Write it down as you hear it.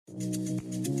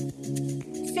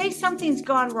something's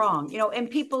gone wrong, and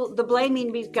people, the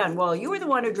blaming begun. Well, you were the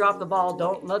one who dropped the ball.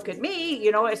 Don't look at me.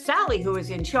 It's Sally who is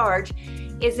in charge.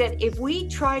 Is that if we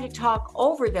try to talk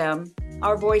over them,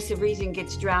 our voice of reason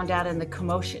gets drowned out in the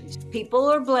commotions. People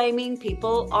are blaming.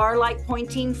 People are like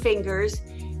pointing fingers.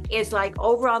 Is like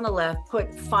over on the left,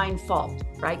 find fault,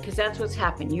 right? Because that's what's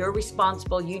happened. You're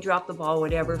responsible. You drop the ball,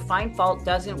 whatever. Find fault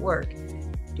doesn't work.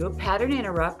 Do a pattern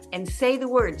interrupt and say the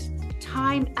words,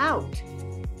 time out.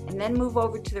 And then move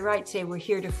over to the right, say, we're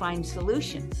here to find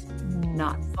solutions,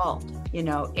 not fault.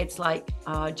 It's like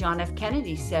John F.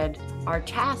 Kennedy said, our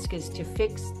task is to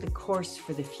fix the course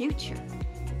for the future,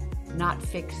 not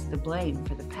fix the blame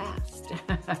for the past.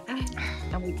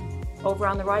 And over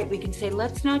on the right, we can say,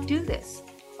 let's not do this.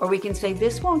 Or we can say,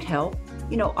 this won't help.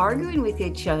 Arguing with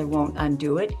each other won't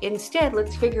undo it. Instead,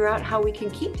 let's figure out how we can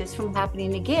keep this from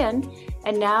happening again.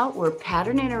 And now we're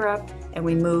pattern interrupt, and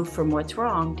we move from what's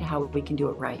wrong to how we can do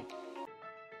it right.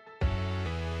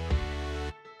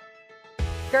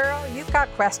 Girl, you've got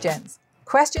questions.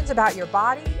 Questions about your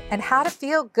body and how to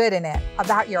feel good in it,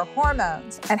 about your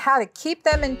hormones and how to keep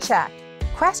them in check.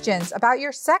 Questions about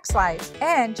your sex life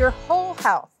and your whole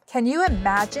health. Can you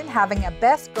imagine having a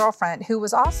best girlfriend who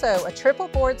was also a triple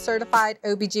board certified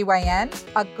OBGYN?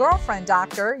 A girlfriend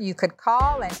doctor you could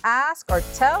call and ask or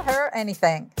tell her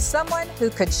anything. Someone who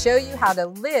could show you how to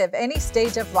live any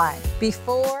stage of life,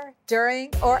 before, during,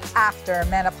 or after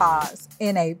menopause,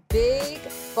 in a big,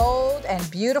 bold,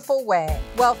 and beautiful way.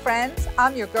 Well, friends,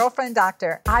 I'm your girlfriend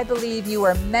doctor. I believe you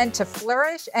are meant to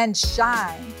flourish and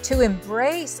shine, to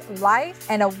embrace life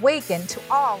and awaken to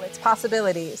all its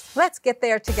possibilities. Let's get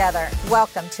there together.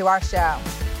 Welcome to our show.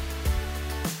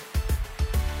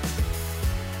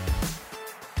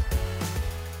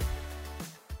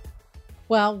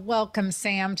 Well, welcome,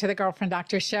 Sam, to the Girlfriend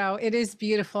Doctor Show. It is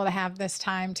beautiful to have this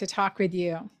time to talk with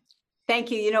you.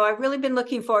 Thank you. I've really been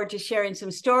looking forward to sharing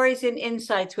some stories and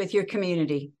insights with your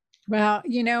community. Well,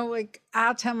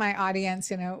 I'll tell my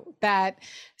audience, that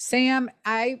Sam,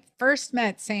 I first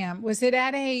met Sam. Was it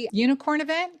at a unicorn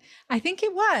event? I think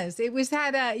it was. It was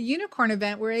at a unicorn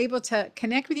event. We were able to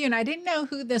connect with you, and I didn't know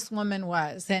who this woman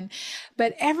was.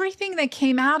 But everything that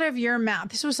came out of your mouth,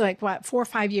 this was like 4 or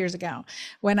 5 years ago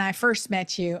when I first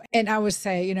met you. And I would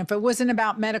say, if it wasn't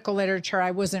about medical literature,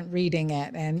 I wasn't reading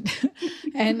it. And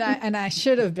I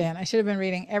should have been. I should have been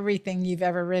reading everything you've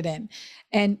ever written.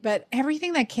 But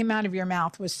everything that came out of your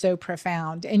mouth was so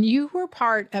profound. And you were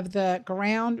part of the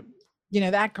ground,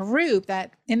 that group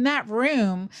that in that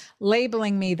room,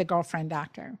 labeling me the girlfriend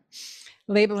doctor.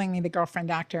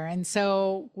 And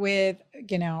so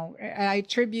I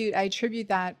attribute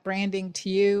that branding to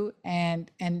you, and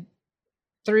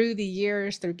through the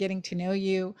years, through getting to know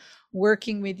you,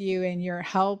 working with you, and your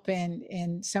help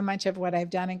in so much of what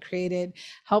I've done and created,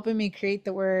 helping me create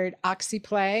the word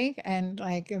oxyplay. And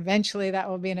eventually that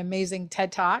will be an amazing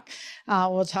TED Talk.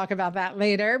 We'll talk about that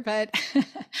later. But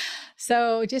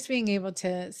so just being able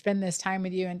to spend this time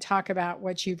with you and talk about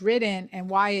what you've written and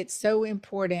why it's so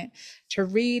important to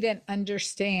read and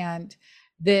understand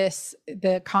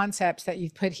the concepts that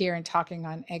you've put here in talking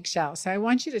on Eggshells. So I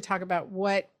want you to talk about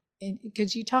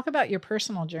because you talk about your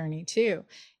personal journey too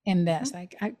in this.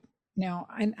 I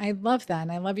love that.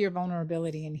 And I love your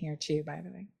vulnerability in here too, by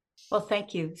the way. Well,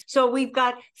 thank you. So we've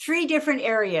got 3 different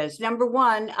areas. Number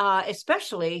one,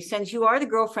 especially since you are the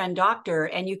girlfriend doctor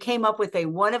and you came up with a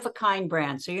one-of-a-kind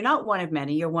brand. So you're not one of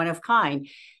many, you're one of kind.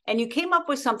 And you came up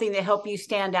with something to help you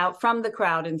stand out from the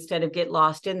crowd instead of get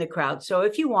lost in the crowd. So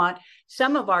if you want,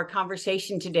 some of our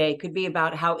conversation today could be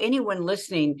about how anyone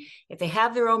listening, if they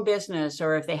have their own business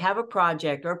or if they have a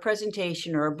project or a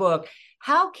presentation or a book,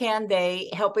 how can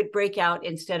they help it break out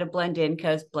instead of blend in?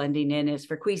 Because blending in is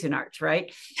for Cuisinarts,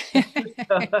 right?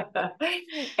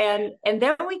 and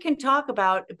then we can talk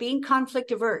about being conflict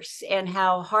averse and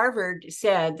how Harvard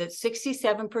said that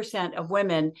 67% of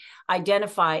women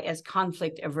identify as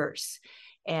conflict averse.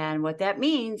 And what that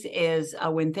means is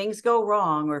when things go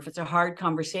wrong, or if it's a hard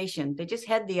conversation, they just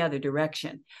head the other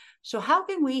direction. So how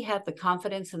can we have the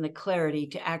confidence and the clarity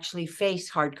to actually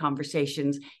face hard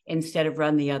conversations instead of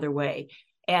run the other way?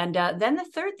 And then the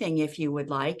third thing, if you would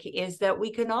like, is that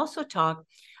we can also talk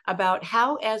about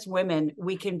how, as women,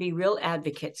 we can be real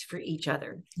advocates for each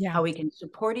other, how we can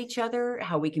support each other,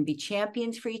 how we can be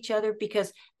champions for each other,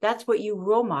 because that's what you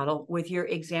role model with your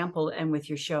example and with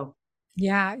your show.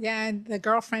 Yeah. And the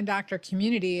girlfriend doctor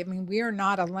community, we are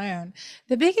not alone.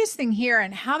 The biggest thing here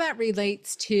and how that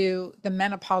relates to the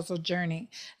menopausal journey,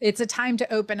 it's a time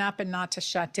to open up and not to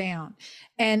shut down.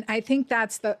 And I think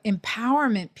that's the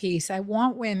empowerment piece I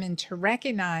want women to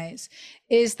recognize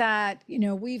is that,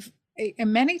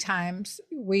 and many times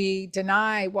we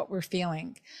deny what we're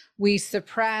feeling. We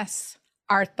suppress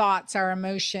our thoughts, our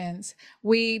emotions.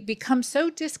 We become so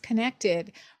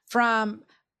disconnected from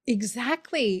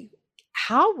exactly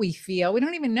how we feel. We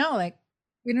don't even know, like,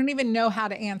 we don't even know how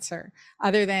to answer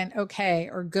other than okay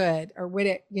or good or would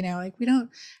it, like we don't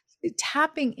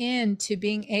tapping into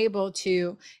being able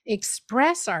to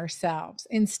express ourselves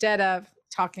instead of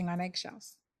talking on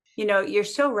eggshells. You're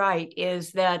so right,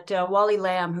 is that Wally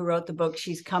Lamb, who wrote the book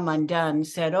She's Come Undone,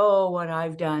 said, oh, what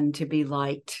I've done to be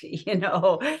liked,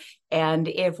 And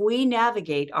if we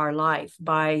navigate our life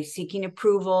by seeking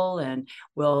approval and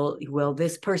will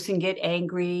this person get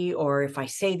angry? Or if I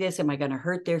say this, am I going to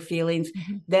hurt their feelings?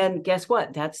 Mm-hmm. Then guess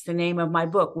what? That's the name of my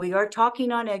book. We are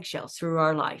talking on eggshells through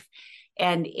our life.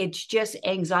 And it's just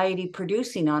anxiety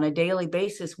producing on a daily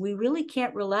basis. We really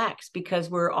can't relax because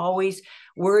we're always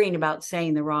worrying about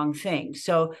saying the wrong thing.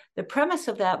 So the premise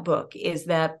of that book is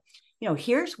that,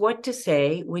 here's what to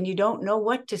say when you don't know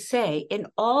what to say in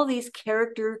all these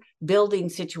character building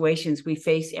situations we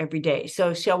face every day.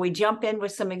 So shall we jump in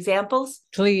with some examples?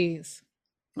 Please.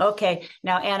 Okay.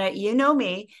 Now, Anna, you know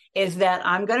me, is that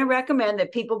I'm going to recommend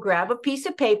that people grab a piece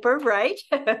of paper, right?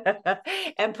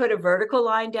 And put a vertical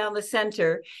line down the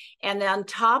center. And on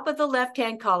top of the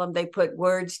left-hand column, they put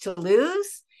words to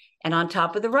lose. And on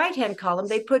top of the right-hand column,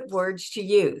 they put words to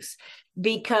use.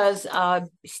 Because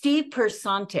Steve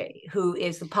Persante, who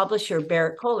is the publisher of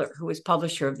Barrett Kohler, who was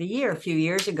publisher of the year a few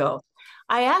years ago,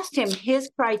 I asked him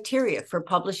his criteria for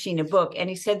publishing a book. And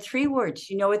he said 3 words.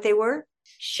 You know what they were?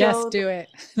 Just do it.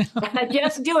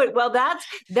 Just do it. Well,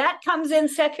 that comes in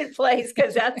second place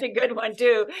because that's a good one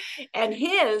too. And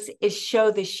his is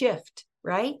show the shift,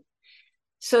 right?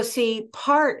 So see,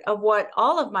 part of what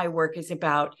all of my work is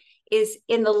about is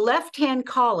in the left-hand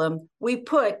column, we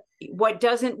put what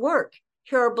doesn't work.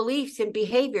 Here are beliefs and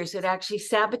behaviors that actually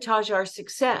sabotage our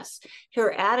success. Here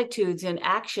are attitudes and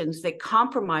actions that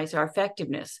compromise our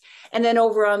effectiveness. And then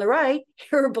over on the right,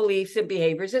 here are beliefs and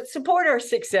behaviors that support our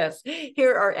success.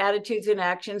 Here are attitudes and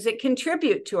actions that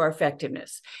contribute to our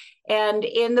effectiveness. And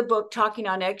in the book, Talking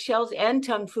on Eggshells and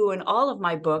Tung Fu, and all of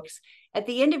my books, at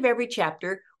the end of every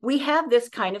chapter, we have this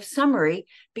kind of summary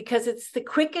because it's the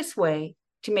quickest way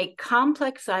to make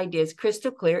complex ideas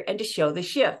crystal clear and to show the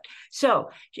shift.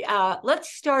 So let's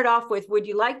start off with, would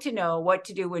you like to know what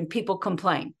to do when people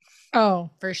complain? Oh,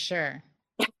 for sure.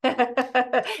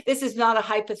 This is not a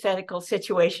hypothetical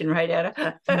situation, right,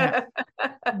 Anna? No,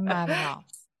 not at all.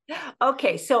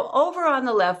 Okay, so over on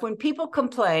the left, when people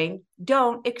complain,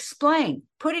 don't explain.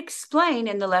 Put explain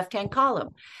in the left-hand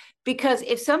column. Because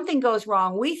if something goes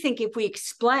wrong, we think if we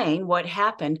explain what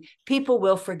happened, people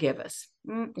will forgive us.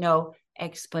 No,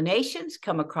 explanations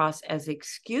come across as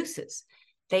excuses.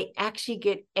 They actually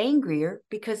get angrier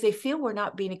because they feel we're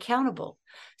not being accountable.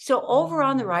 So over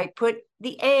on the right, put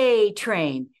the A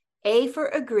train. A for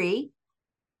agree,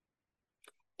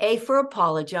 A for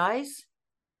apologize,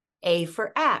 A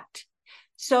for act.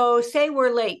 So say we're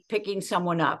late picking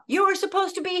someone up. You were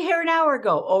supposed to be here an hour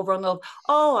ago. Over on the,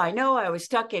 oh, I know, I was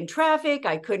stuck in traffic.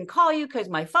 I couldn't call you because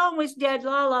my phone was dead,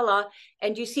 la, la, la.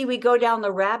 And you see, we go down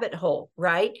the rabbit hole,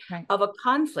 right? Of a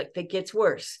conflict that gets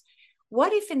worse.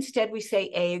 What if instead we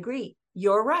say, A, agree?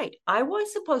 You're right. I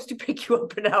was supposed to pick you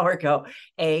up an hour ago.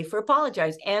 A for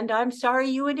apologize. And I'm sorry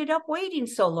you ended up waiting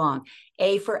so long.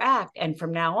 A for act. And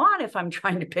from now on, if I'm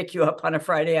trying to pick you up on a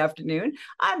Friday afternoon,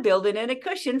 I'm building in a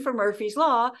cushion for Murphy's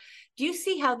Law. Do you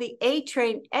see how the A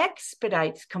train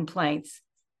expedites complaints?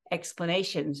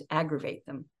 Explanations aggravate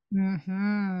them.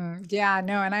 Mm-hmm. Yeah,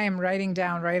 no, and I am writing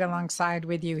down right alongside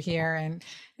with you here, and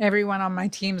everyone on my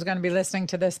team is going to be listening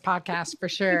to this podcast for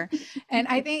sure. And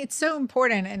I think it's so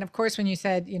important. And of course, when you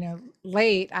said,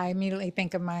 late, I immediately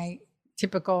think of my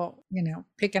typical,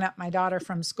 picking up my daughter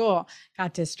from school,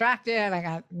 got distracted. I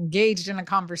got engaged in a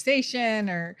conversation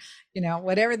or,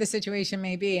 whatever the situation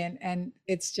may be. And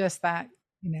it's just that,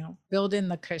 build in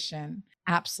the cushion.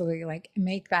 Absolutely. Like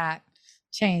make that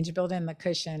change, build in the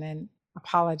cushion and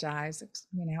apologize.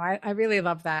 I really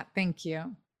love that. Thank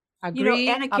you. Agree,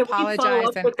 Anna,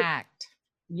 apologize, and act.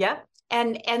 Yep.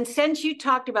 And since you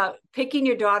talked about picking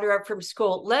your daughter up from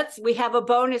school, we have a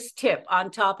bonus tip on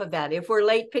top of that. If we're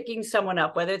late picking someone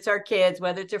up, whether it's our kids,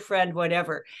 whether it's a friend,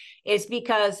 whatever, is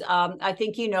because I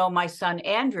think my son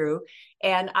Andrew,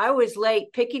 and I was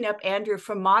late picking up Andrew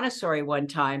from Montessori one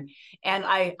time, and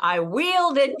I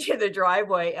wheeled into the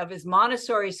driveway of his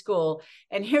Montessori school,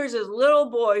 and here's his little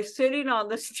boy sitting on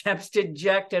the steps,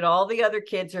 dejected. All the other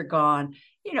kids are gone.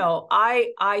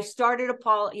 I started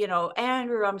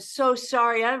Andrew, I'm so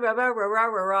sorry.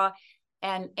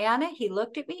 And Anna, he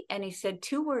looked at me and he said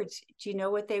 2 words. Do you know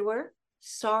what they were?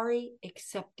 Sorry,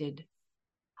 accepted.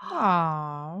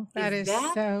 Oh, that Is is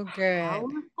that so good.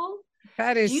 powerful?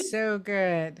 That Do is you so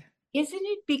good. Isn't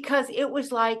it? Because it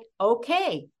was like,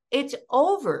 okay, it's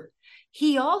over.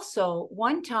 He also,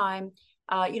 one time,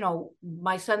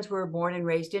 my sons were born and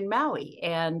raised in Maui,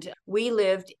 and we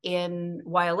lived in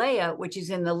Wailea, which is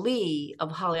in the lee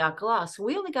of Haleakala. So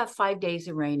we only got 5 days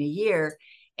of rain a year.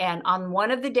 And on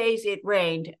one of the days it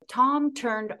rained, Tom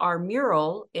turned our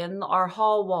mural in our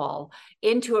hall wall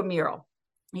into a mural.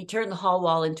 He turned the hall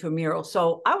wall into a mural.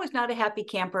 So I was not a happy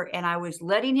camper, and I was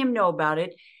letting him know about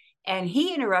it. And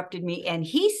he interrupted me and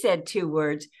he said two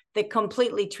words that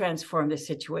completely transformed the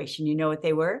situation. You know what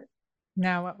they were?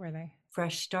 Now, what were they?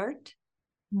 Fresh start.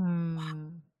 Hmm.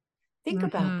 Think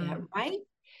about that, Mm-hmm. right?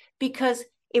 Because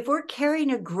if we're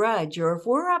carrying a grudge or if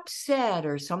we're upset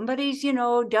or somebody's,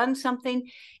 done something,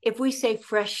 if we say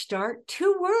fresh start,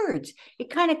 two words, it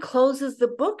kind of closes the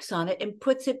books on it and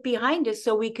puts it behind us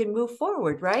so we can move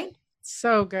forward, right?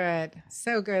 So good.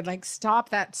 So good. Like stop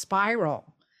that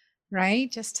spiral,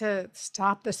 right? Just to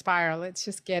stop the spiral. Let's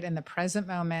just get in the present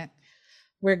moment.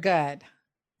 We're good.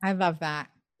 I love that.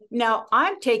 Now,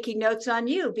 I'm taking notes on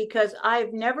you because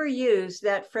I've never used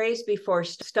that phrase before,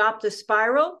 stop the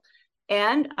spiral.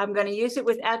 And I'm going to use it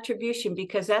with attribution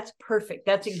because that's perfect.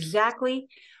 That's exactly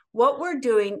what we're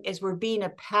doing is we're being a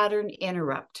pattern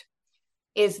interrupt.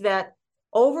 Is that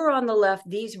over on the left,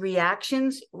 these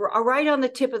reactions are right on the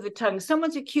tip of the tongue.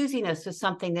 Someone's accusing us of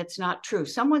something that's not true.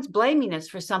 Someone's blaming us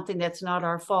for something that's not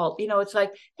our fault. It's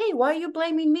like, hey, why are you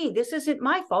blaming me? This isn't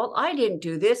my fault. I didn't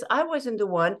do this. I wasn't the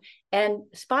one. And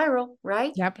spiral,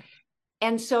 right? Yep.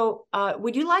 And so,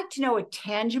 would you like to know a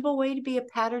tangible way to be a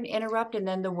pattern interrupt and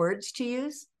then the words to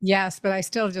use? Yes, but I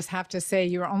still just have to say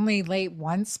you were only late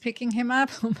once picking him up.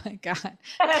 Oh my God.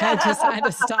 I just had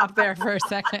to stop there for a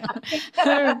second.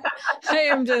 I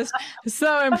am just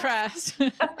so impressed.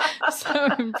 So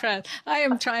impressed. I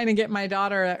am trying to get my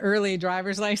daughter an early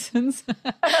driver's license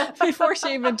before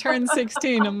she even turns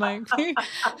 16. I'm like,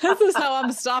 this is how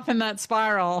I'm stopping that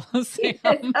spiral,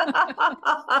 Sam.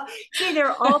 See, there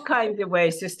are all kinds of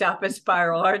ways to stop a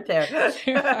spiral, aren't there?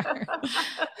 There are.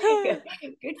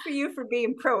 Good for you for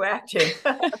being proactive.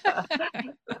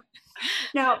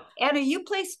 Now, Anna, you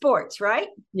play sports, right?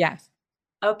 Yes.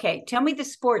 Okay, tell me the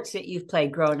sports that you've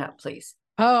played growing up, please.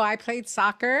 Oh, I played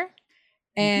soccer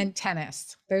Mhm. and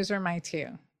tennis. Those are my two.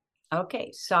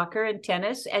 Okay, soccer and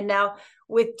tennis. And now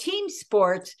with team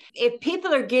sports, if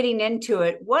people are getting into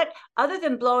it, what other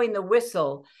than blowing the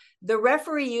whistle, the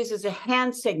referee uses a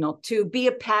hand signal to be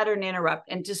a pattern interrupt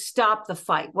and to stop the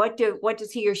fight. What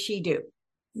does he or she do?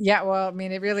 Yeah, well, I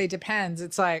mean, it really depends.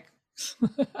 It's like,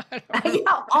 I don't know.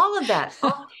 Yeah, all of that.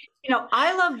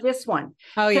 I love this one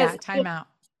Oh because yeah, timeout.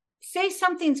 say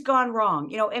something's gone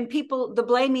wrong, and people, the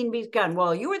blaming begun.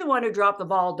 Well, you were the one who dropped the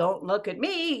ball. Don't look at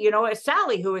me. It's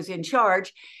Sally who is in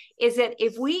charge. Is that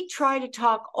if we try to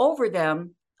talk over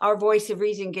them, our voice of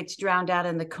reason gets drowned out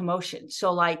in the commotion.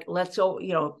 So, like,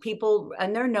 people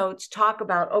and their notes talk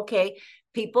about, okay,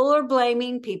 people are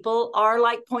blaming, people are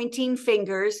like pointing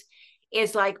fingers.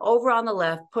 Is like over on the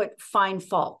left, put find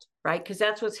fault, right? Because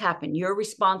that's what's happened. You're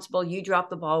responsible. You drop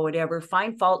the ball, whatever.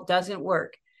 Find fault doesn't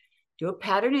work. Do a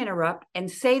pattern interrupt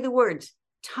and say the words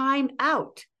time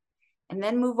out, and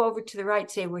then move over to the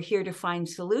right. Say, we're here to find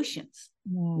solutions,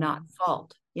 not Mm.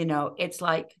 fault. It's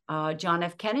like John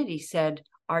F. Kennedy said,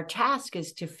 our task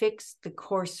is to fix the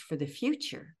course for the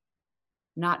future,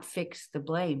 not fix the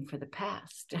blame for the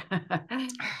past.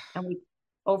 And we,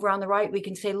 over on the right, we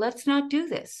can say, let's not do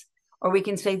this. Or we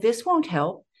can say, this won't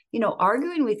help.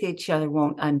 Arguing with each other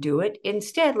won't undo it.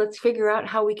 Instead, let's figure out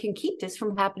how we can keep this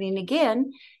from happening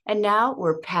again. And now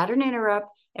we're pattern interrupt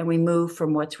and we move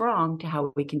from what's wrong to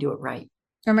how we can do it right.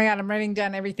 Oh my God, I'm writing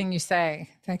down everything you say.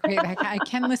 Like, wait, I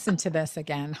can listen to this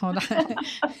again. Hold on.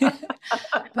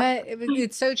 But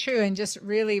it's so true. And just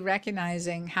really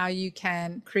recognizing how you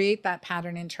can create that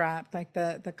pattern interrupt, like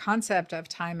the concept of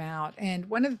timeout. And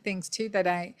one of the things too that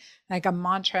like a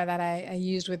mantra that I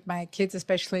used with my kids,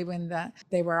 especially when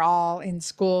they were all in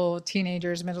school,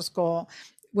 teenagers, middle school,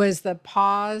 was the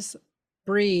pause,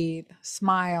 breathe,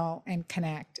 smile, and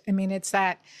connect. I mean, it's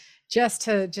that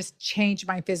just change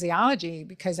my physiology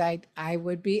because I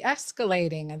would be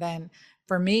escalating, and then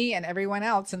for me and everyone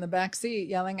else in the back seat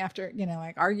yelling after,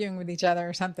 like arguing with each other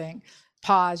or something.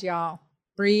 Pause, y'all.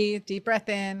 Breathe, deep breath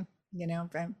in.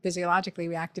 Physiologically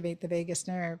we activate the vagus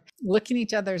nerve. Look in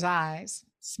each other's eyes,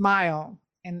 smile,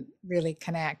 and really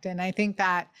connect. And I think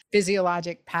that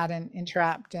physiologic pattern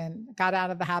interrupt, and got out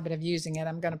of the habit of using it.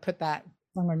 I'm going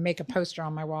to make a poster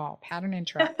on my wall. Pattern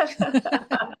interrupt.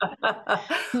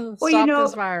 Well, Stop the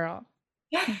spiral.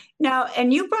 Now,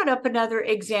 and you brought up another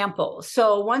example.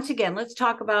 So once again, let's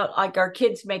talk about like our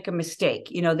kids make a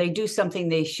mistake. They do something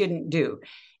they shouldn't do.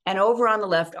 And over on the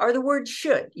left are the words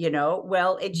should,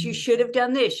 well, it's you should have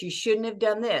done this. You shouldn't have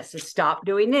done this. Stop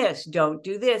doing this. Don't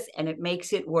do this. And it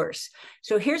makes it worse.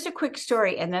 So here's a quick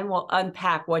story, and then we'll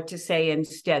unpack what to say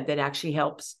instead that actually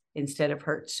helps instead of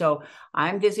hurts. So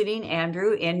I'm visiting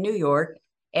Andrew in New York,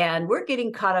 and we're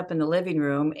getting caught up in the living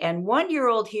room. And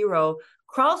 1-year-old Hero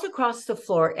crawls across the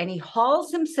floor and he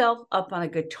hauls himself up on a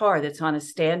guitar that's on a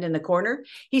stand in the corner.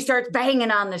 He starts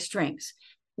banging on the strings.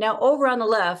 Now, over on the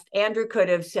left, Andrew could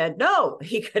have said, no.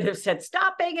 He could have said,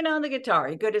 stop banging on the guitar.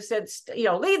 He could have said,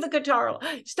 leave the guitar,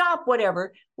 stop,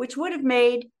 whatever, which would have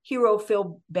made Hero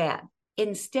feel bad.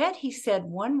 Instead, he said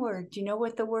one word. Do you know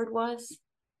what the word was?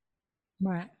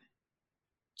 What?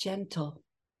 Gentle.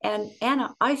 And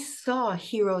Anna, I saw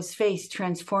Hero's face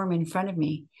transform in front of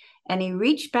me. And he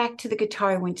reached back to the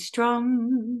guitar and went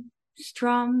strum,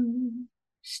 strum,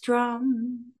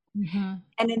 strum. Mm-hmm.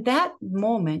 And in that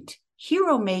moment,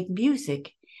 Hero made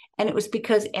music. And it was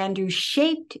because Andrew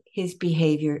shaped his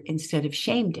behavior instead of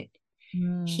shamed it.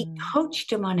 He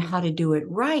coached him on how to do it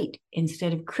right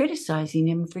instead of criticizing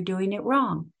him for doing it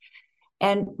wrong.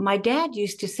 And my dad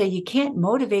used to say, you can't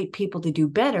motivate people to do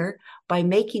better by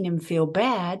making them feel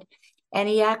bad. And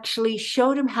he actually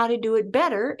showed him how to do it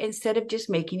better instead of just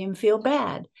making him feel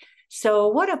bad. So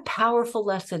what a powerful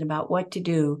lesson about what to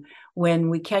do when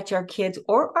we catch our kids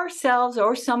or ourselves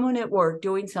or someone at work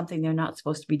doing something they're not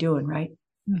supposed to be doing, right?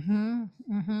 Mm-hmm.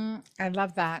 Mm-hmm. I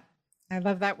love that. I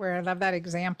love that word. I love that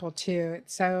example too.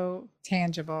 It's so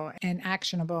tangible and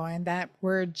actionable. And that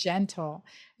word gentle,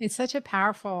 it's such a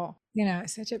powerful,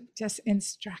 such a just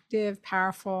instructive,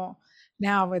 powerful.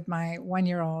 Now with my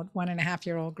 1-year-old,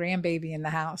 1.5-year-old grandbaby in the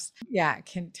house. Yeah,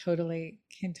 can totally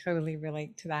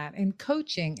relate to that. And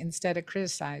coaching instead of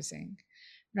criticizing,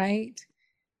 right?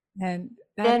 And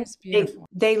that Then is beautiful.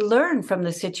 they learn from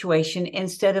the situation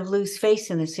instead of lose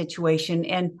face in the situation.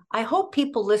 And I hope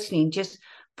people listening just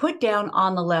put down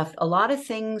on the left a lot of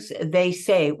things they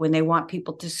say when they want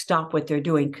people to stop what they're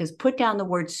doing, because put down the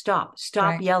word stop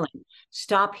Right. yelling,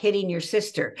 stop hitting your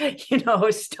sister,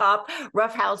 stop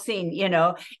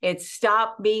roughhousing, it's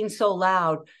stop being so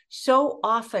loud. So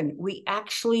often we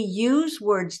actually use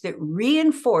words that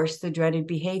reinforce the dreaded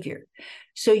behavior.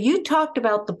 So you talked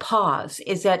about the pause,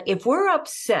 is that if we're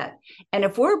upset and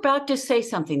if we're about to say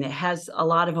something that has a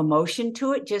lot of emotion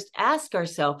to it, just ask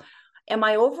ourselves, am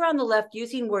I over on the left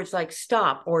using words like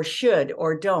stop or should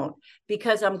or don't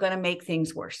because I'm going to make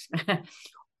things worse?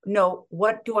 No,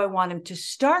 what do I want them to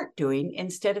start doing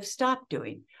instead of stop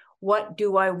doing? What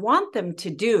do I want them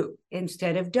to do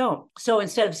instead of don't? So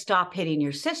instead of stop hitting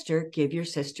your sister, give your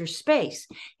sister space.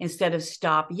 Instead of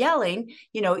stop yelling,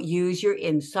 use your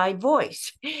inside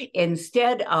voice.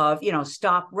 Instead of,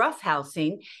 stop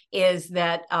roughhousing is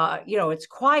that, it's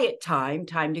quiet time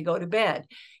to go to bed.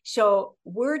 So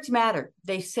words matter.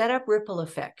 They set up ripple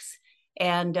effects.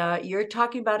 And you're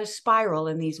talking about a spiral,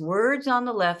 and these words on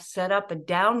the left set up a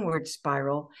downward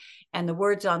spiral, and the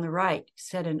words on the right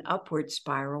set an upward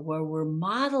spiral where we're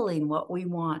modeling what we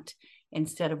want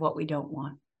instead of what we don't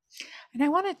want. And I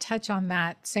want to touch on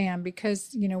that, Sam,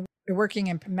 because, we're working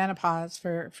in menopause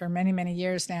for many, many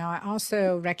years now. I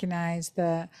also recognize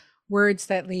the words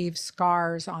that leave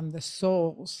scars on the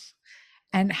souls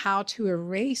and how to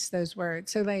erase those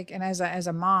words. So and as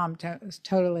a mom,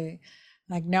 totally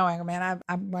like knowing, man,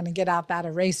 I want to get out that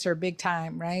eraser big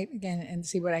time, right? Again, and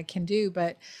see what I can do.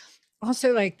 But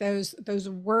also like those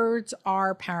words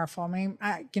are powerful.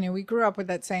 We grew up with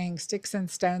that saying, sticks and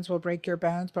stones will break your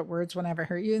bones, but words will never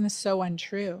hurt you. And it's so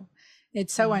untrue.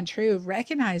 It's so untrue,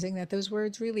 recognizing that those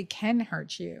words really can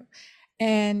hurt you.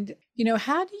 And,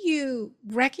 how do you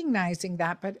recognizing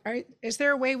that, but is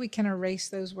there a way we can erase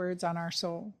those words on our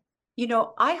soul?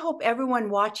 I hope everyone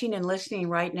watching and listening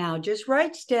right now just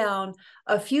writes down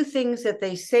a few things that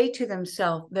they say to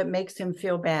themselves that makes them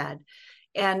feel bad.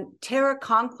 And Tara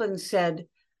Conklin said,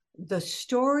 the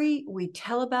story we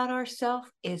tell about ourselves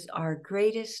is our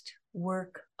greatest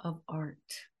work of art.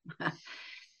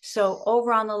 So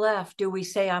over on the left, do we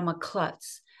say I'm a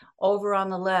klutz? Over on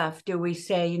the left, do we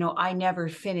say, I never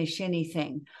finish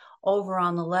anything? Over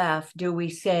on the left, do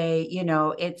we say,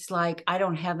 it's like I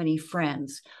don't have any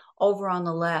friends? Over on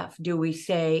the left, do we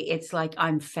say it's like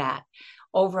I'm fat?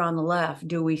 Over on the left,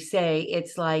 do we say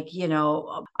it's like,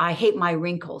 I hate my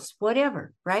wrinkles,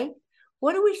 whatever, right?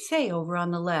 What do we say over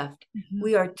on the left? Mm-hmm.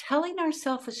 We are telling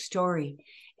ourselves a story,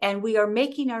 and we are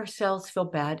making ourselves feel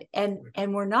bad, and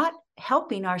we're not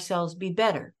helping ourselves be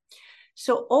better.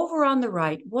 So over on the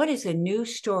right, what is a new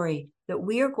story that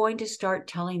we are going to start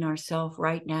telling ourselves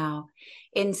right now,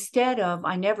 instead of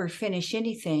I never finish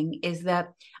anything, is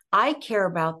that I care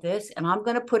about this and I'm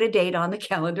going to put a date on the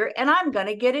calendar and I'm going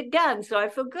to get it done. So I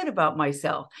feel good about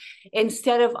myself.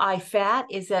 Instead of I fat,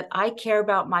 is that I care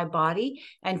about my body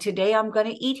and today I'm going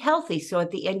to eat healthy. So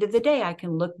at the end of the day, I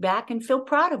can look back and feel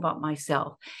proud about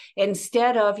myself.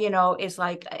 Instead of, it's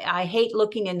like I hate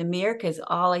looking in the mirror because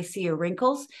all I see are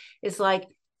wrinkles. It's like,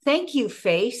 thank you,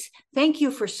 face. Thank you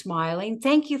for smiling.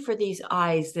 Thank you for these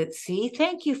eyes that see.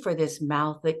 Thank you for this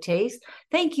mouth that tastes.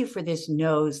 Thank you for this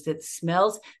nose that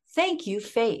smells. Thank you,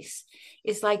 face.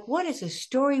 It's like, what is a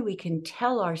story we can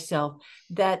tell ourselves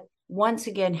that once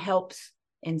again helps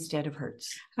instead of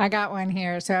hurts? I got one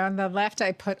here. So on the left,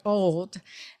 I put old,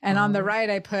 and on the right,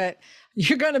 I put,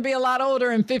 you're going to be a lot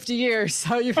older in 50 years,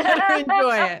 so you better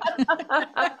enjoy it.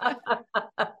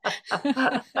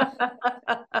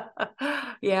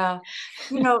 Yeah.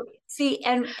 See,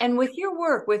 and with your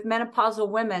work with menopausal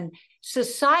women,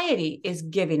 society is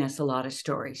giving us a lot of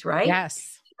stories, right?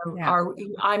 Yes. Yeah.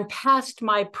 I'm past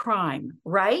my prime,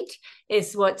 right?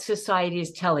 Is what society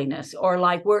is telling us, or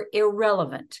like we're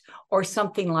irrelevant or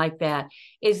something like that,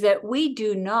 is that we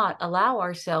do not allow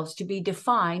ourselves to be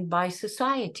defined by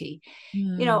society.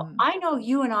 I know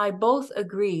you and I both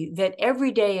agree that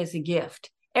every day is a gift.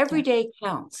 Every day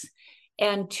counts.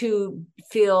 And to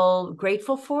feel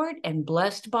grateful for it and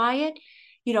blessed by it.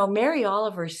 Mary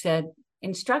Oliver said,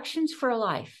 instructions for a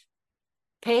life: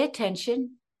 pay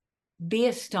attention, be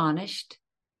astonished,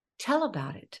 tell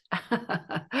about it.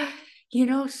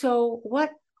 So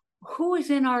who is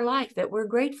in our life that we're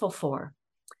grateful for?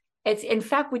 It's, in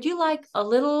fact, would you like a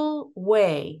little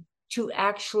way to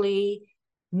actually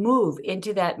move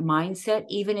into that mindset,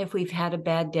 even if we've had a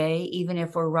bad day, even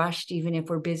if we're rushed, even if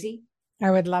we're busy? I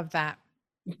would love that.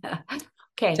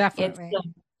 Okay. Definitely.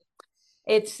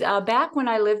 It's back when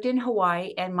I lived in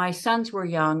Hawaii and my sons were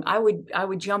young. I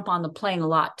would jump on the plane a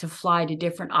lot to fly to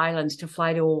different islands, to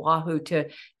fly to Oahu to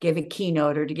give a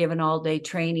keynote or to give an all-day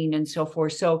training and so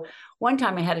forth. So one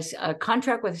time I had a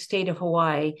contract with the state of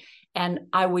Hawaii, and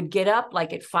I would get up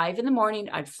like at 5 a.m.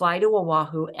 I'd fly to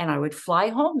Oahu, and I would fly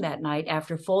home that night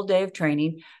after a full day of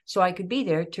training so I could be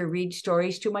there to read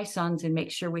stories to my sons and make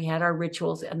sure we had our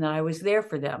rituals and that I was there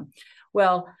for them.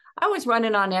 Well, I was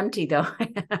running on empty, though.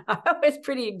 I was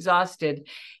pretty exhausted,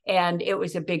 and it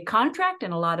was a big contract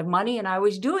and a lot of money, and I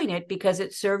was doing it because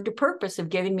it served a purpose of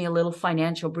giving me a little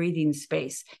financial breathing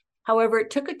space. However, it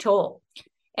took a toll.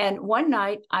 And one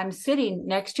night I'm sitting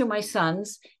next to my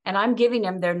sons and I'm giving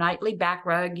them their nightly back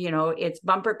rug. It's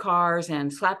bumper cars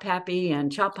and slap happy and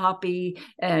chop hoppy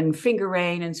and finger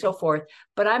rain and so forth.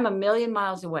 But I'm a million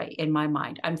miles away in my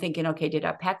mind. I'm thinking, okay, did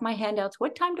I pack my handouts?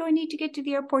 What time do I need to get to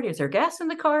the airport? Is there gas in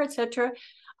the car, etc.?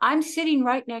 I'm sitting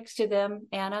right next to them,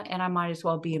 Anna, and I might as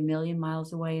well be a million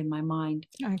miles away in my mind.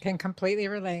 I can completely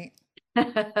relate.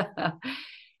 And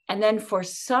then for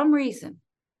some reason,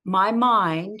 my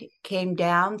mind came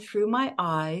down through my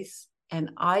eyes and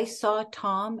I saw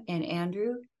Tom and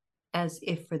Andrew as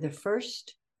if for the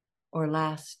first or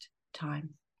last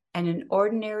time. And an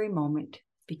ordinary moment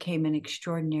became an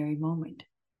extraordinary moment.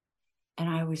 And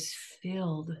I was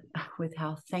filled with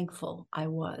how thankful I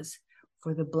was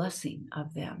for the blessing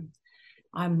of them.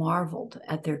 I marveled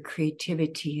at their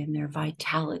creativity and their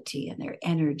vitality and their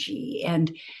energy.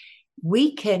 And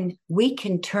we can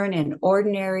turn an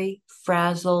ordinary,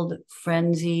 frazzled,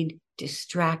 frenzied,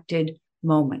 distracted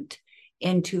moment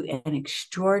into an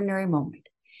extraordinary moment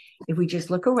if we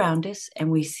just look around us and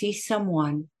we see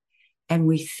someone and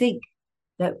we think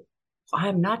that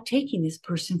I'm not taking this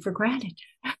person for granted.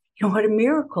 What a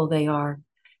miracle they are.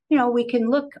 We can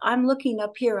look. I'm looking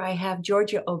up here. I have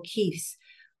Georgia O'Keeffe's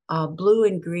Blue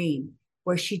and Green,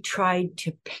 where she tried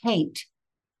to paint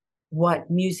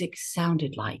what music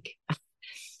sounded like.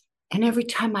 And every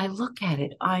time I look at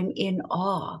it, I'm in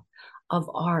awe of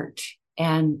art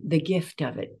and the gift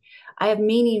of it. I have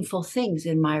meaningful things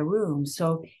in my room.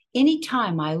 So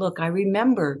anytime I look, I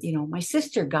remember, my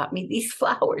sister got me these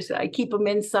flowers. I keep them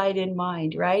inside in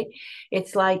mind, right?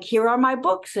 It's like, here are my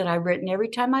books that I've written. Every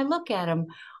time I look at them,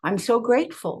 I'm so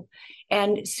grateful.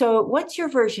 And so what's your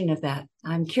version of that?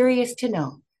 I'm curious to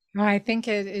know. I think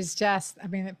it is just,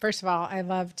 first of all, I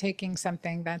love taking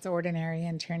something that's ordinary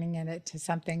and turning it into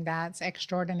something that's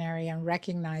extraordinary and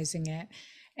recognizing it.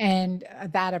 And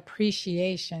that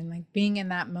appreciation, like being in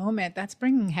that moment, that's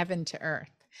bringing heaven to earth.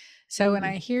 So when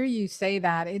I hear you say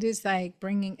that, it is like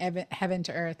bringing heaven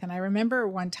to earth. And I remember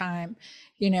one time,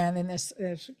 and then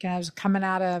I was coming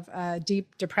out of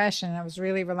deep depression. I was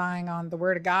really relying on the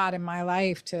Word of God in my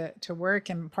life to work.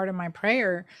 And part of my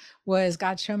prayer was,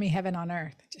 God, show me heaven on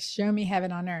earth. Just show me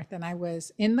heaven on earth. And I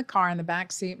was in the car in the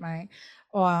back seat. My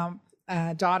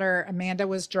daughter Amanda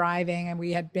was driving, and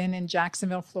we had been in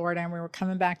Jacksonville, Florida, and we were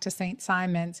coming back to St.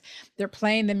 Simon's. They're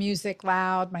playing the music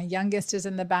loud. My youngest is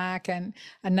in the back, and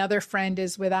another friend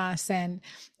is with us, and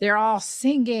they're all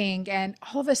singing. And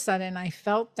all of a sudden, I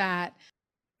felt that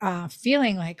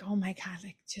feeling like, oh my God,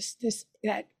 like just this,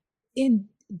 that in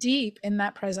deep in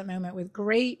that present moment with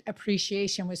great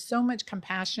appreciation, with so much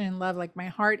compassion and love, like my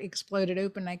heart exploded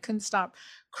open. I couldn't stop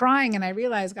crying. And I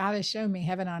realized God has shown me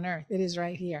heaven on earth. It is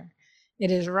right here. It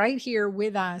is right here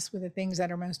with us, with the things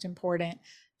that are most important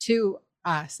to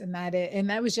us. And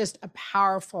that was just it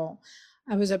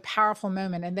was a powerful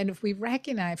moment. And then if we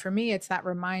recognize, for me, it's that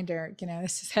reminder,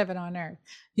 this is heaven on earth.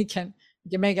 You can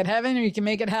make it heaven or you can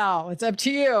make it hell. It's up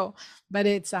to you. But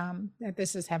it's that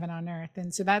this is heaven on earth.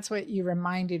 And so that's what you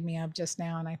reminded me of just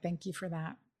now. And I thank you for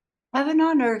that. Heaven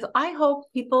on earth. I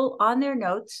hope people on their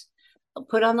notes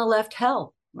put on the left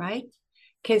hell, right?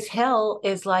 Because hell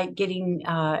is like getting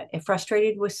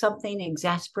frustrated with something,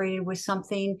 exasperated with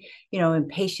something,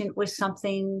 impatient with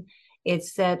something.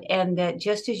 It's that, and that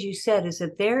just as you said, is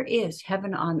that there is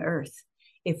heaven on earth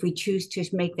if we choose to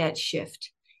make that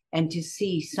shift and to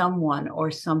see someone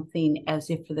or something as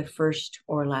if for the first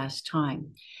or last time.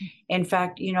 In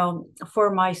fact,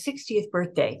 for my 60th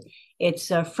birthday,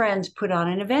 it's friends put on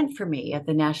an event for me at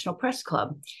the National Press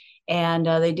Club. And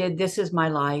they did This Is My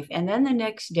Life. And then the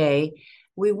next day,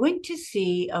 we went to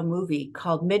see a movie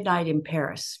called Midnight in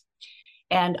Paris.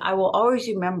 And I will always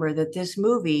remember that this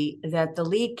movie, that the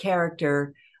lead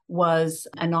character was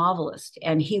a novelist,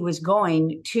 and he was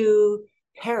going to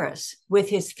Paris with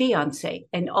his fiance,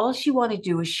 and all she wanted to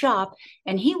do was shop,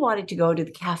 and he wanted to go to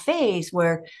the cafes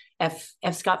where F.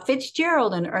 Scott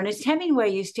Fitzgerald and Ernest Hemingway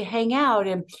used to hang out,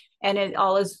 and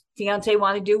all his fiance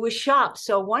wanted to do was shop.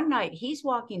 So one night he's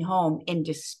walking home in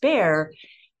despair,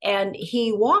 and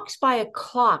he walks by a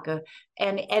clock,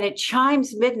 and it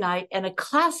chimes midnight, and a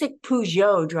classic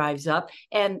Peugeot drives up,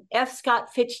 and F. Scott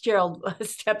Fitzgerald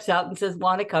steps out and says,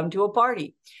 "Want to come to a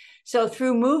party?" So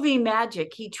through movie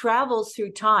magic, he travels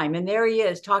through time, and there he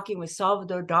is talking with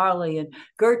Salvador Dali and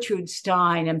Gertrude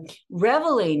Stein and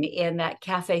reveling in that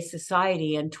cafe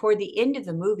society. And toward the end of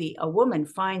the movie, a woman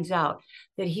finds out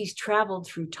that he's traveled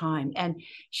through time, and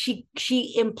she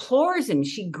implores him.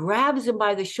 She grabs him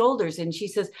by the shoulders, and she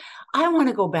says, "I want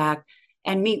to go back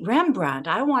and meet Rembrandt.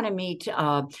 I want to meet,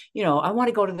 I want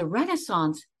to go to the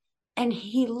Renaissance." And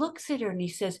he looks at her and he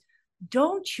says,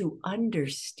 "Don't you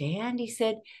understand?" He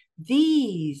said,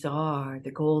 "These are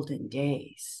the golden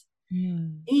days.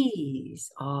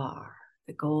 These are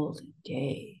the golden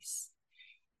days."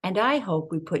 And I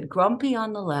hope we put grumpy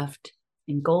on the left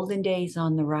and golden days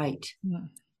on the right.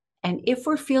 And if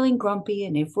we're feeling grumpy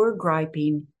and if we're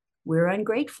griping, we're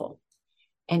ungrateful.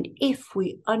 And if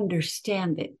we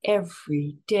understand that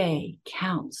every day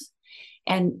counts,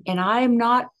 and I'm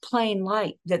not playing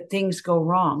light that things go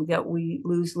wrong, that we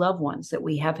lose loved ones, that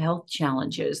we have health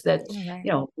challenges, that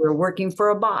we're working for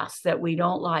a boss that we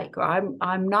don't like, or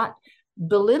I'm not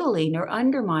belittling or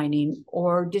undermining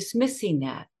or dismissing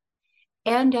that.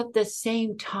 And at the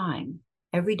same time,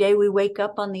 every day we wake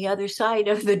up on the other side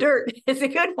of the dirt is a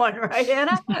good one, right,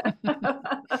 Anna?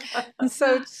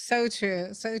 So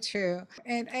true. So true.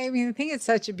 And I mean, I think it's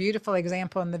such a beautiful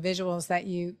example in the visuals that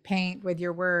you paint with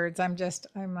your words. I'm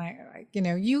like,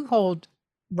 you hold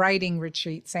writing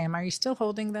retreats, Sam. Are you still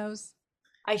holding those?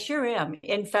 I sure am.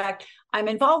 In fact, I'm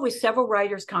involved with several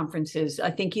writers' conferences.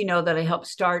 I think you know that I helped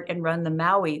start and run the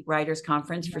Maui Writers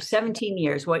Conference for 17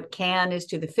 years. What Cannes is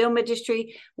to the film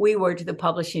industry, we were to the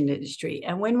publishing industry.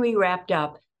 And when we wrapped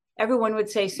up, everyone would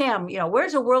say, "Sam,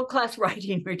 where's a world-class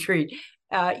writing retreat?"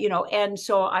 And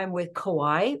so I'm with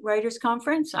Kauai Writers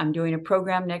Conference. I'm doing a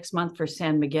program next month for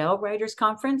San Miguel Writers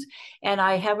Conference. And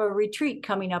I have a retreat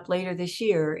coming up later this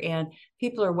year. And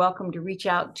people are welcome to reach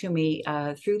out to me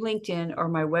through LinkedIn or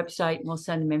my website, and we'll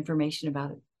send them information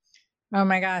about it. Oh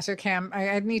my gosh. Okay.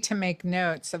 I need to make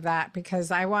notes of that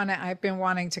because I've been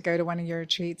wanting to go to one of your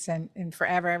retreats and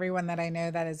forever. Everyone that I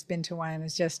know that has been to one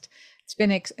is it's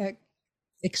been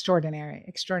extraordinary,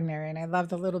 extraordinary. And I love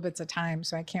the little bits of time.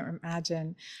 So I can't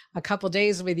imagine a couple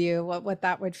days with you, what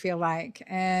that would feel like.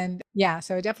 And yeah,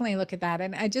 so I definitely look at that.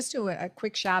 And I just do a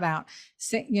quick shout out,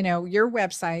 your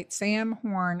website,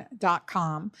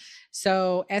 samhorn.com.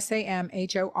 So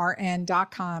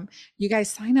samhorn.com. You guys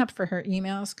sign up for her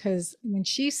emails, because when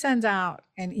she sends out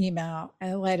an email,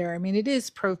 a letter, I mean, it is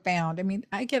profound. I mean,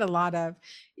 I get a lot of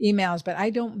emails, but I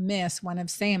don't miss one of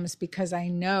Sam's, because I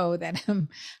know that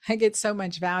I get so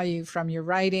much value from your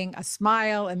writing, a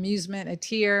smile, amusement, a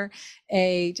tear,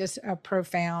 just a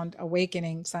profound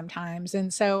awakening sometimes.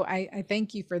 And so I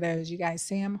thank you for those, you guys,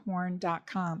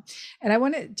 samhorn.com. And I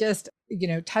want to just,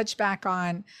 touch back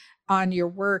on your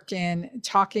work in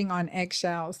talking on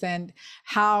eggshells, and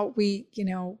how we,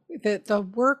 the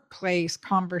workplace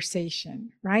conversation,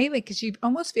 right? Like, because you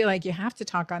almost feel like you have to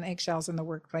talk on eggshells in the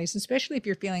workplace, especially if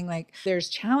you're feeling like there's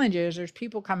challenges, there's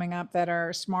people coming up that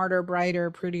are smarter,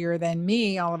 brighter, prettier than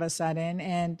me all of a sudden.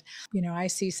 And, I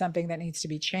see something that needs to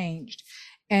be changed.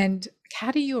 And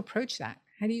how do you approach that?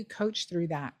 How do you coach through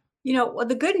that? Well,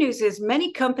 the good news is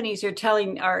many companies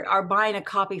are buying a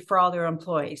copy for all their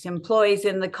employees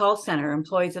in the call center,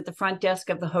 employees at the front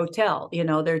desk of the hotel,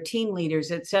 their team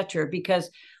leaders, et cetera, because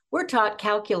we're taught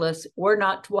calculus. We're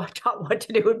not taught what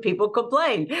to do when people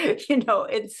complain,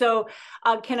 And so,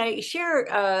 can I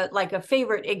share like a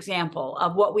favorite example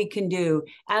of what we can do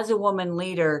as a woman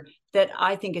leader that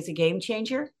I think is a game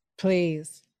changer?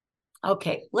 Please.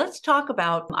 Okay, let's talk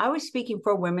about, I was speaking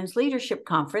for a women's leadership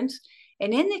conference,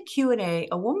 and in the Q&A,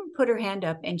 a woman put her hand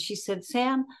up and she said,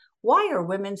 Sam, why are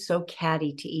women so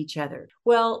catty to each other?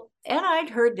 Well, and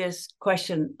I'd heard this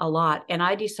question a lot, and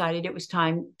I decided it was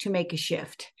time to make a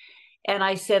shift. And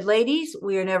I said, ladies,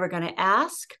 we are never going to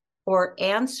ask or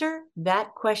answer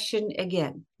that question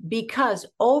again, because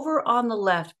over on the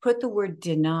left, put the word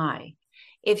deny.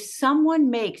 If someone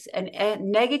makes a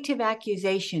negative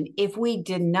accusation, if we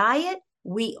deny it,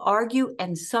 we argue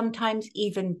and sometimes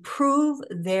even prove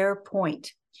their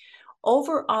point.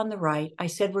 Over on the right, I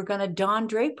said, we're going to Don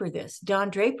Draper this. Don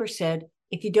Draper said,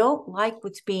 if you don't like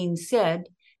what's being said,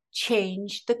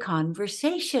 change the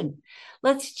conversation.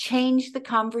 Let's change the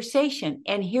conversation.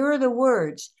 And here are the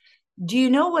words. Do you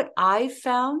know what I've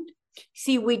found?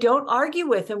 See, we don't argue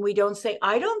with them. We don't say,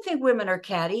 I don't think women are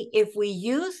catty. If we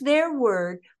use their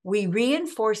word, we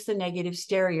reinforce the negative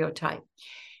stereotype.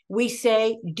 We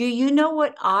say, do you know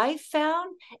what I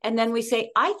found? And then we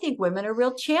say, I think women are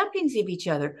real champions of each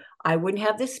other. I wouldn't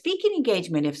have this speaking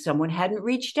engagement if someone hadn't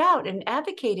reached out and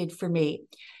advocated for me.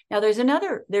 Now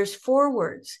there's 4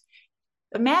 words.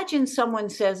 Imagine someone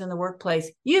says in the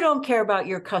workplace, you don't care about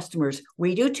your customers.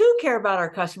 We do too care about our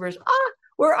customers.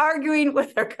 We're arguing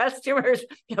with our customers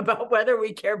about whether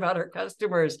we care about our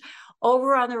customers.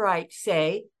 Over on the right,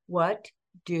 say, what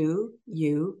do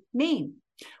you mean?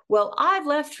 Well, I've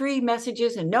left 3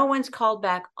 messages and no one's called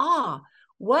back.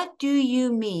 What do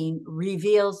you mean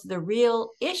reveals the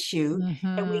real issue,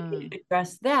 and we can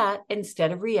address that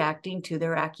instead of reacting to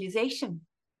their accusation.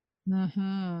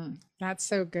 That's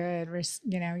so good.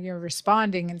 You're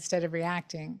responding instead of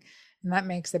reacting, and that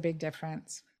makes a big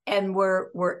difference. And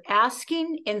we're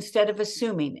asking instead of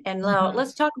assuming. And now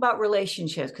let's talk about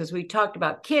relationships, because we've talked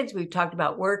about kids, we've talked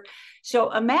about work.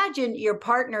 So imagine your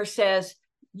partner says,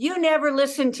 you never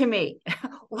listen to me.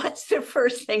 What's the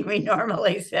first thing we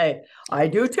normally say? I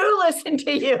do too listen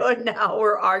to you. And now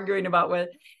we're arguing about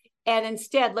what. And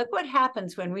instead, look what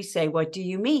happens when we say, what do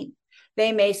you mean?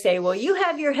 They may say, well, you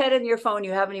have your head in your phone.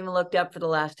 You haven't even looked up for the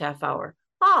last half hour.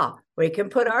 We can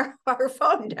put our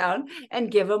phone down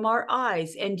and give them our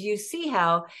eyes. And do you see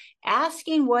how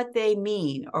asking what they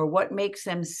mean or what makes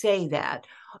them say that,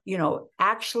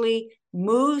 actually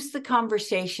moves the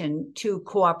conversation to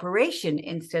cooperation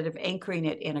instead of anchoring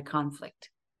it in a conflict?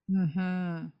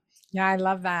 Yeah, I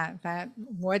love that.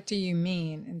 What do you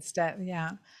mean instead?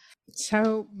 Yeah.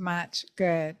 So much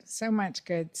good. So much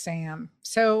good, Sam.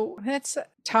 So let's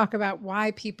talk about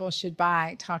why people should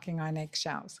buy Talking on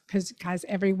Eggshells. Because guys,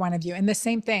 every one of you, and the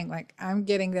same thing, like I'm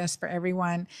getting this for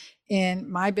everyone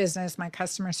in my business, my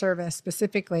customer service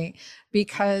specifically,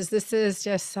 because this is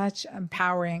just such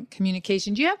empowering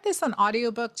communication. Do you have this on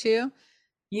audiobook too?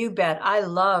 You bet. I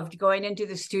loved going into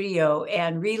the studio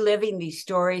and reliving these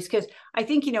stories, because I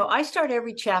think, I start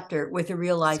every chapter with a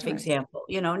real life example,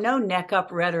 no neck up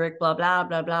rhetoric, blah, blah,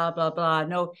 blah, blah, blah, blah.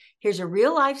 No, here's a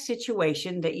real life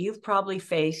situation that you've probably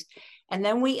faced. And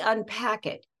then we unpack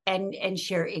it and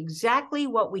share exactly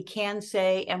what we can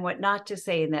say and what not to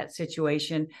say in that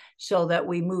situation, so that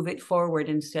we move it forward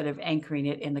instead of anchoring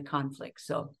it in the conflict.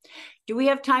 So do we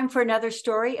have time for another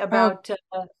story about,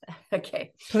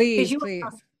 okay. Please, please.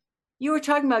 you were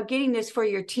talking about getting this for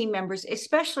your team members,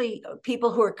 especially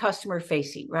people who are customer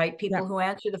facing, right? People Yep. who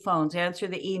answer the phones, answer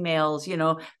the emails,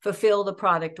 fulfill the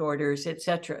product orders,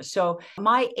 etc. So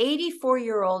my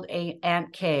 84-year-old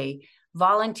Aunt Kay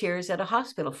volunteers at a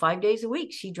hospital 5 days a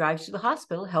week. She drives to the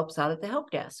hospital, helps out at the help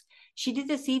desk. She did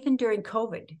this even during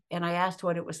COVID. And I asked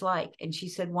what it was like. And she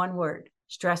said one word: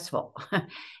 stressful.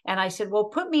 And I said, well,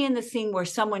 put me in the scene where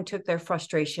someone took their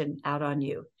frustration out on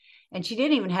you. And she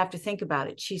didn't even have to think about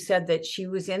it. She said that she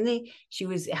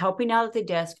was helping out at the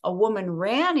desk. A woman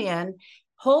ran in,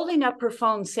 holding up her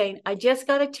phone saying, I just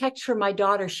got a text from my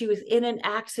daughter. She was in an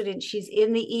accident. She's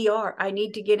in the ER. I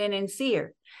need to get in and see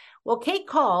her. Well, Kate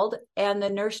called and the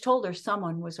nurse told her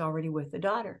someone was already with the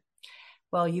daughter.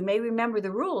 Well, you may remember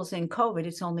the rules in COVID.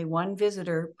 It's only one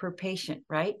visitor per patient,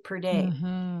 right? Per day.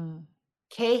 Mm-hmm.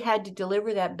 Kay had to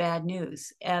deliver that bad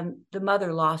news and the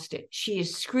mother lost it. She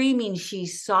is screaming.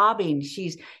 She's sobbing.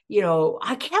 She's,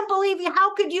 I can't believe you.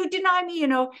 How could you deny me?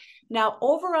 Now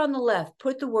over on the left,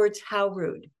 put the words how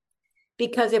rude.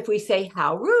 Because if we say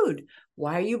how rude,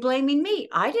 why are you blaming me?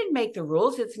 I didn't make the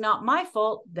rules. It's not my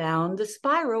fault. Down the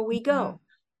spiral we go.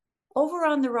 Mm-hmm. Over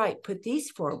on the right, put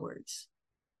these 4 words.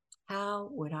 How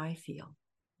would I feel?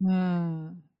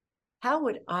 Mm. How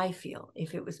would I feel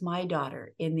if it was my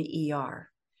daughter in the ER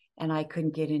and I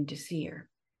couldn't get in to see her?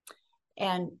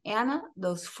 And Anna,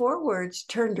 those 4 words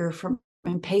turned her from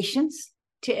impatience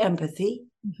to empathy,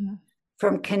 Mm-hmm.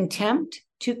 from contempt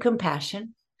to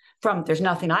compassion, from there's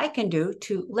nothing I can do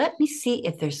to let me see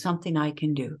if there's something I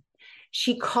can do.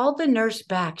 She called the nurse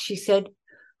back. She said,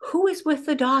 who is with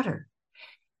the daughter?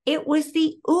 It was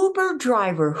the Uber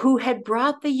driver who had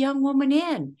brought the young woman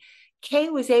in. Kay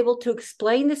was able to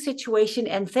explain the situation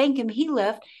and thank him. He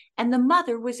left, and the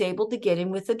mother was able to get in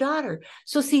with the daughter.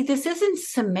 So see, this isn't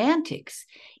semantics.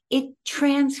 It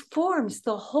transforms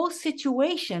the whole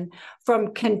situation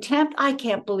from contempt, I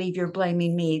can't believe you're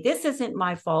blaming me, this isn't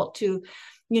my fault, to,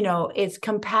 it's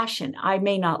compassion. I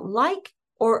may not like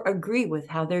or agree with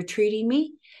how they're treating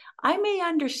me. I may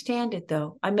understand it,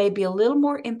 though. I may be a little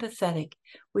more empathetic,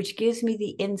 which gives me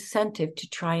the incentive to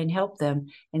try and help them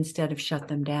instead of shut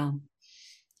them down.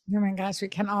 Oh my gosh, we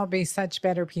can all be such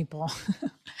better people.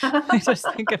 I just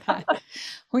think of that.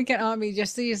 We can all be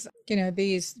just these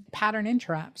pattern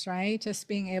interrupts, right? Just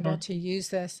being able Yeah. to use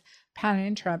this pattern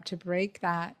interrupt to break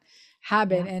that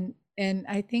habit. Yeah. And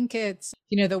I think it's,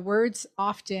 the words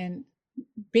often,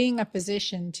 being a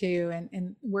physician too,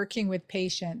 and working with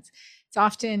patients, it's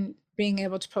often being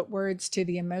able to put words to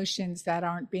the emotions that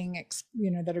aren't being,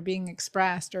 that are being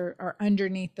expressed or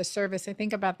underneath the surface. I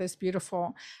think about this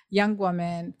beautiful young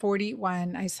woman,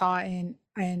 41, I saw in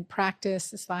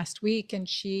practice this last week, and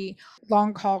she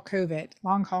long haul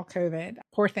COVID,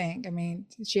 poor thing. I mean,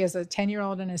 she has a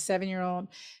 10-year-old and a 7-year-old.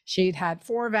 She'd had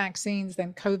 4 vaccines,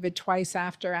 then COVID twice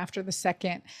after the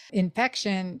second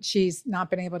infection. She's not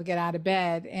been able to get out of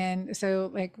bed. And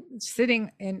so like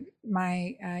sitting in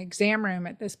my exam room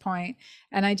at this point,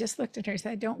 and I just looked at her and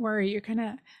said, don't worry, you're going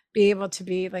to be able to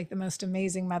be like the most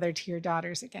amazing mother to your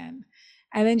daughters again.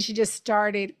 And then she just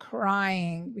started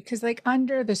crying because like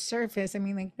under the surface, I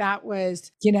mean, like that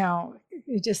was,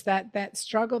 just that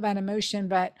struggle, that emotion,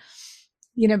 but,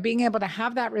 being able to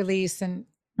have that release and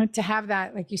to have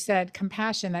that, like you said,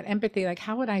 compassion, that empathy, like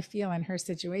how would I feel in her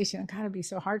situation? It gotta be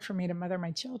so hard for me to mother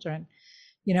my children,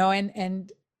 and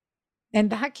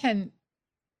that can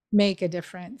make a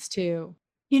difference too.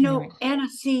 Anyway. Anna,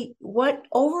 see what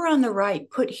over on the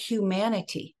right, put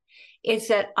humanity. Is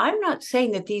that I'm not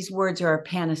saying that these words are a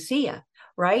panacea,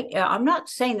 right? I'm not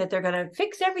saying that they're going to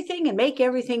fix everything and make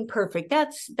everything perfect.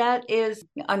 That is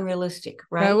unrealistic,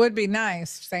 right? That would be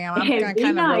nice, Sam. I'm It'd be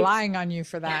kind of nice. relying on you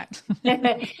for that.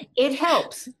 It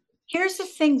helps. Here's the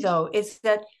thing, though, is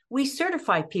that we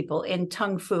certify people in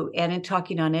Tung Fu and in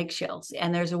Talking on Eggshells.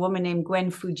 And there's a woman named Gwen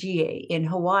Fujie in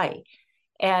Hawaii.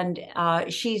 And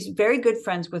she's very good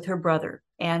friends with her brother.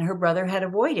 And her brother had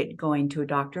avoided going to a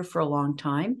doctor for a long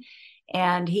time.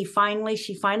 And she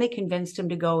finally convinced him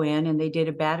to go in, and they did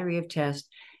a battery of tests.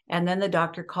 And then the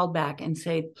doctor called back and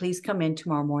said, please come in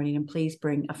tomorrow morning and please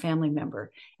bring a family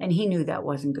member. And he knew that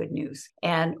wasn't good news.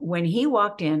 And when he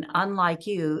walked in, unlike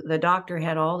you, the doctor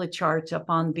had all the charts up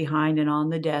on behind and on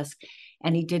the desk.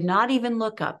 And he did not even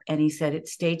look up. And he said,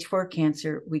 it's stage 4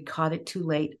 cancer. We caught it too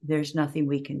late. There's nothing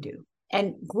we can do.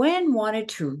 And Gwen wanted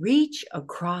to reach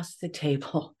across the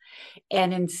table.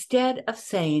 And instead of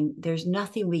saying, there's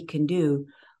nothing we can do,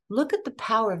 look at the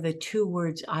power of the 2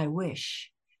 words, I wish.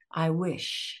 I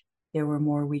wish there were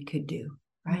more we could do,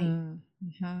 right?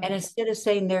 Mm-hmm. And instead of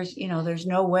saying there's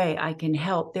no way I can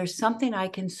help, there's something I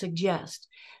can suggest.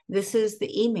 This is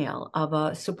the email of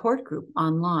a support group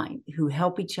online who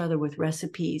help each other with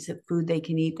recipes of food they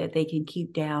can eat that they can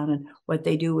keep down and what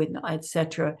they do with,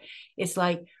 etc. It's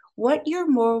like what you're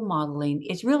moral modeling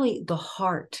is really the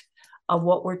heart of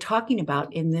what we're talking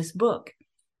about in this book,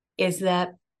 is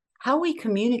that how we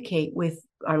communicate with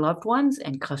our loved ones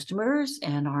and customers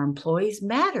and our employees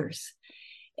matters.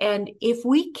 And if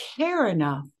we care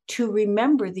enough to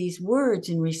remember these words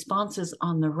and responses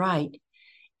on the right,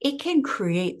 it can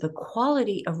create the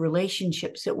quality of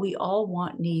relationships that we all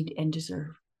want, need, and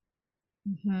deserve.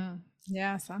 Mm-hmm.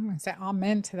 Yes, I'm going to say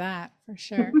amen to that for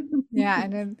sure. Yeah.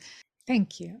 And then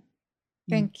thank you.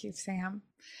 Thank you, Sam.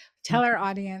 Tell our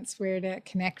audience where to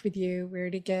connect with you, where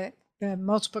to get the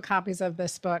multiple copies of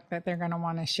this book that they're going to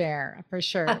want to share for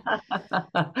sure.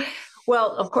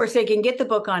 Well, of course, they can get the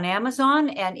book on Amazon.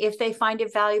 And if they find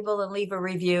it valuable and leave a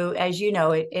review, as you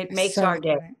know, it makes So our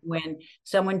day important. when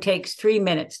someone takes 3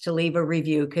 minutes to leave a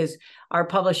review, because our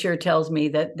publisher tells me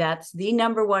that that's the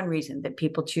number one reason that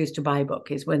people choose to buy a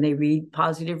book is when they read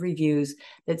positive reviews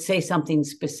that say something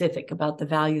specific about the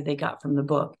value they got from the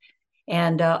book.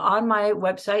 And on my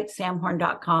website,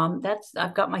 samhorn.com,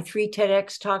 I've got my 3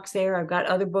 TEDx talks there. I've got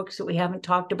other books that we haven't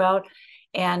talked about.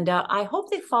 And I hope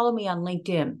they follow me on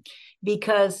LinkedIn,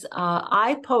 because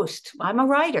I post, I'm a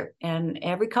writer, and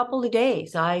every couple of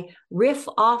days I riff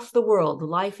off the world.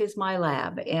 Life is my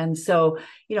lab. And so,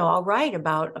 I'll write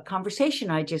about a conversation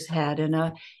I just had and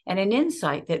an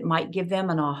insight that might give them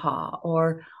an aha,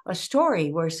 or a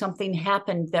story where something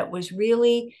happened that was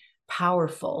really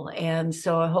powerful. And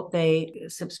so I hope they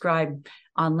subscribe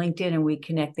on LinkedIn and we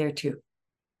connect there too.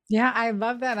 Yeah, I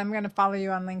love that. I'm going to follow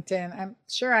you on LinkedIn. I'm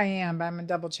sure I am, but I'm going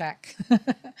to double check.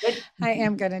 I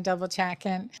am going to double check.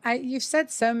 And you've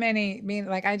said so many,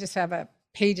 like I just have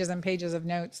pages and pages of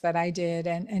notes that I did,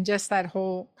 and just that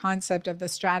whole concept of the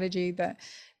strategy, that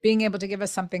being able to give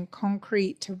us something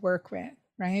concrete to work with,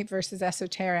 right? Versus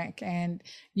esoteric. And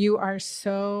you are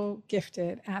so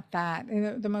gifted at that.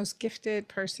 The most gifted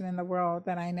person in the world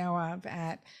that I know of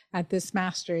at this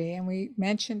mastery. And we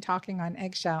mentioned talking on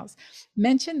eggshells,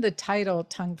 mentioned the title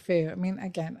Tung Fu. I mean,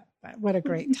 again, what a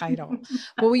great title.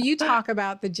 Well, will you talk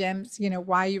about the gems,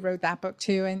 why you wrote that book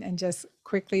too, and just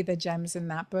quickly the gems in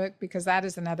that book, because that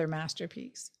is another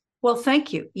masterpiece. Well,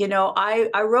 thank you.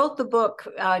 I wrote the book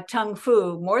Tung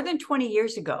Fu more than 20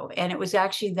 years ago, and it was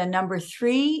actually the number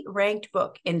 3 ranked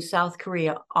book in South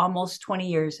Korea almost 20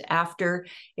 years after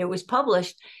it was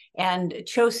published. And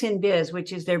Chosin Biz,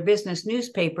 which is their business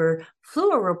newspaper,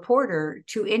 flew a reporter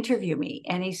to interview me.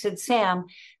 And he said, Sam,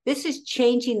 this is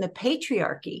changing the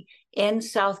patriarchy in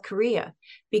South Korea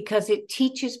because it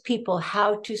teaches people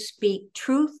how to speak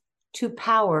truth to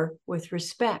power with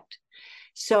respect.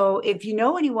 So if you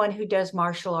know anyone who does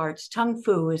martial arts, Tung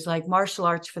Fu is like martial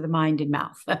arts for the mind and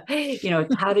mouth.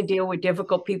 It's how to deal with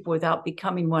difficult people without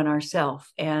becoming one ourselves.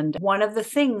 And one of the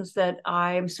things that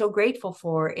I'm so grateful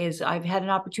for is I've had an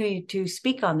opportunity to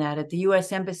speak on that at the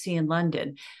US Embassy in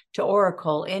London, to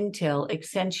Oracle, Intel,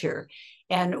 Accenture.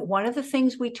 And one of the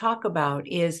things we talk about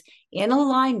is in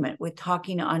alignment with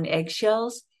talking on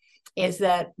eggshells, is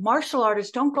that martial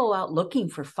artists don't go out looking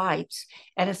for fights.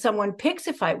 And if someone picks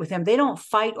a fight with them, they don't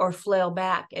fight or flail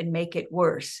back and make it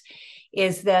worse.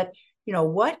 Is that,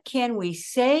 what can we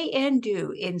say and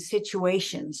do in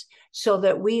situations so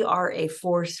that we are a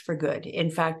force for good? In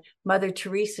fact, Mother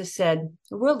Teresa said,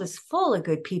 the world is full of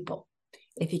good people.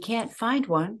 If you can't find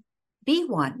one, be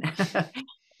one.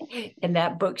 And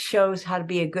that book shows how to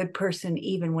be a good person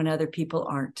even when other people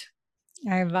aren't.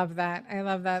 I love that. I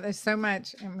love that. There's so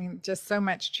much, just so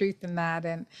much truth in that.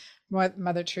 And what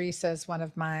Mother Teresa is one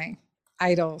of my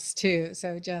idols too.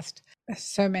 So just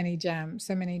so many gems,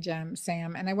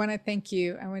 Sam. And I want to thank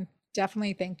you. I want to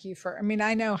definitely thank you for,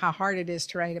 I know how hard it is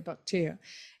to write a book too,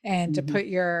 and to put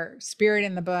your spirit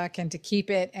in the book and to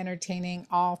keep it entertaining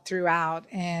all throughout,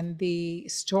 and the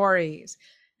stories.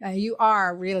 You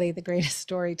are really the greatest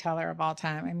storyteller of all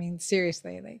time.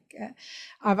 Seriously,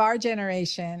 of our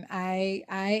generation, I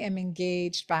am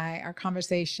engaged by our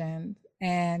conversation,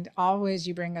 and always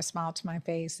you bring a smile to my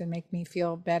face and make me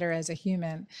feel better as a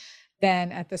human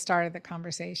than at the start of the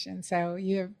conversation. So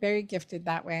you're very gifted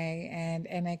that way, and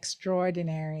an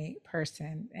extraordinary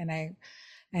person.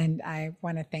 And I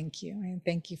want to thank you, and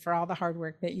thank you for all the hard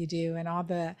work that you do and all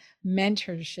the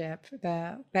mentorship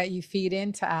that you feed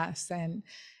into us, and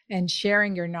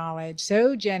sharing your knowledge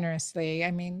so generously.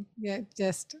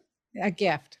 Just a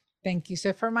gift. Thank you.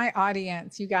 So for my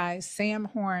audience, you guys,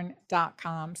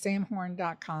 samhorn.com,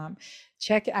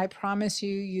 check it. I promise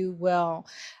you, you will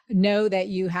know that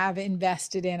you have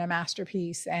invested in a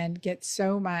masterpiece and get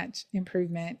so much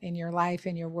improvement in your life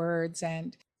and your words.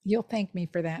 And You'll thank me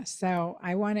for that. So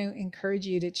I want to encourage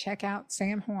you to check out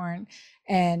Sam Horn,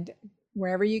 and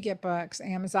wherever you get books,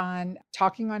 Amazon,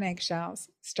 Talking on Eggshells,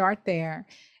 start there.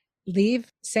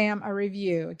 Leave Sam a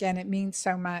review. Again, it means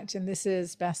so much. And this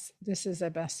is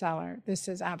a bestseller. This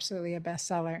is absolutely a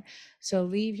bestseller. So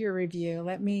leave your review.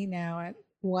 Let me know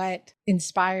what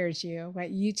inspires you,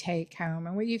 what you take home,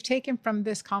 and what you've taken from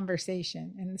this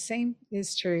conversation. And the same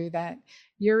is true, that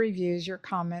your reviews, your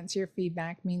comments, your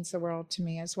feedback means the world to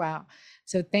me as well.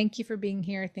 So thank you for being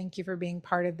here. Thank you for being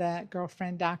part of the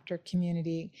Girlfriend Doctor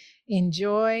community.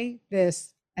 Enjoy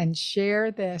this and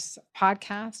share this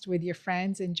podcast with your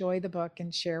friends. Enjoy the book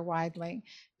and share widely.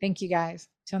 Thank you guys.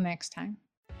 Till next time.